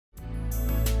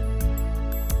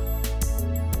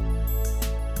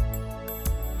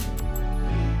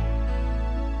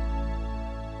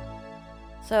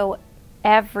So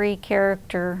every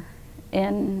character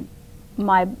in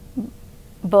my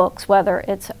books, whether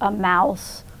it's a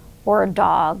mouse or a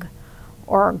dog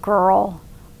or a girl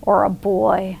or a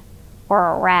boy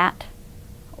or a rat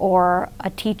or a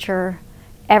teacher,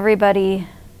 everybody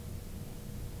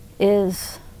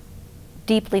is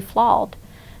deeply flawed.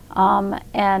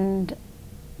 And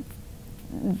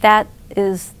that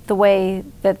is the way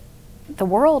that the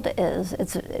world is.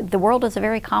 The world is a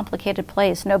very complicated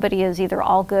place. Nobody is either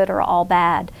all good or all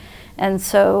bad. And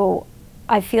so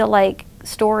I feel like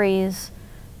stories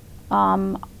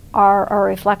are a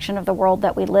reflection of the world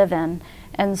that we live in.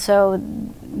 And so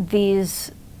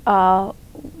these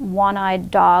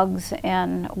one-eyed dogs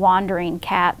and wandering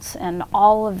cats and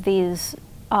all of these,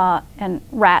 and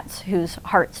rats whose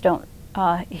hearts don't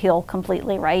heal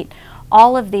completely, right?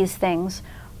 All of these things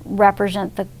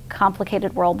represent the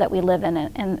complicated world that we live in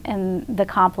and the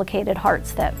complicated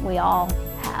hearts that we all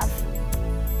have.